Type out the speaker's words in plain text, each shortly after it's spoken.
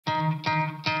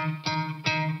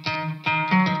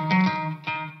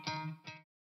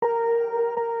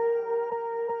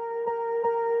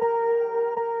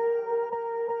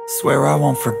Swear I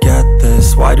won't forget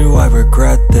this, why do I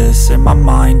regret this? In my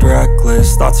mind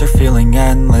reckless, thoughts are feeling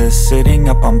endless. Sitting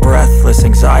up, I'm breathless,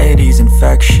 anxiety's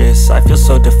infectious. I feel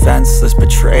so defenseless,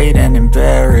 betrayed and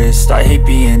embarrassed. I hate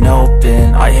being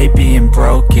open, I hate being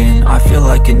broken. I feel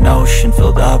like an ocean,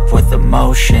 filled up with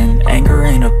emotion. Anger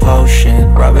ain't a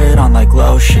potion, rub it on like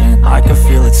lotion. I can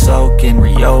feel it soaking,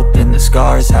 reopen, the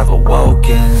scars have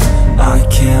awoken. I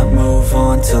can't move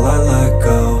on till I let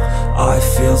go. I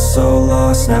feel so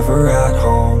lost, never at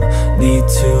home. Need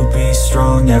to be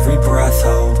strong, every breath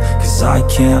hold. Cause I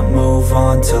can't move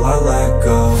on till I let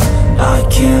go. I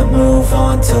can't move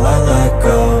on till I let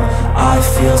go. I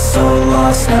feel so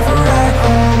lost, never at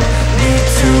home. Need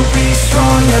to be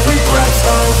strong, every breath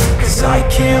hold. Cause I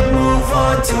can't move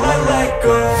on till I let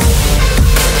go.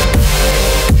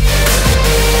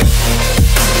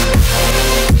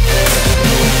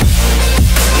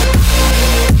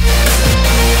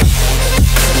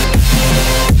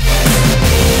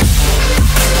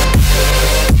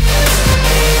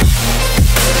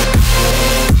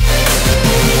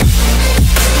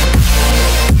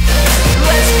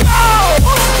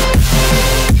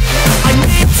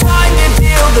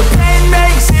 The pain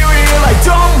makes it real, I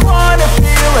don't wanna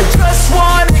feel, I just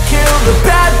wanna kill the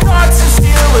bad thoughts and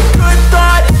steal a good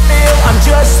thought and feel. I'm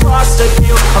just lost, I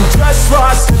feel, I'm just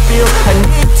lost, I feel. I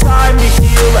need time to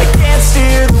heal, I can't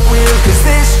steer the wheel. Cause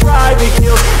this drive it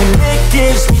kills, and it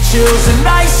gives me chills. A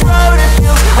nice road it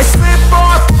feels, I slip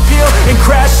off the peel and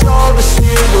crash all the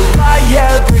steel. Will I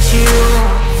ever heal?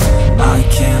 I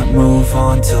can't move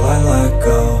on till I let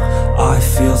go. I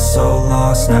feel so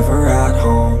lost, never at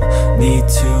home. Need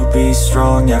to be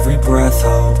strong, every breath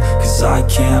hold. Cause I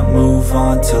can't move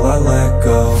on till I let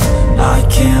go. I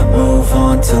can't move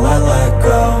on till I let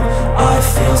go. I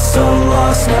feel so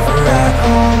lost, never at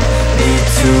home. Need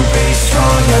to be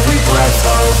strong, every breath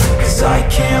hold. Cause I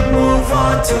can't move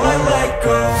on till I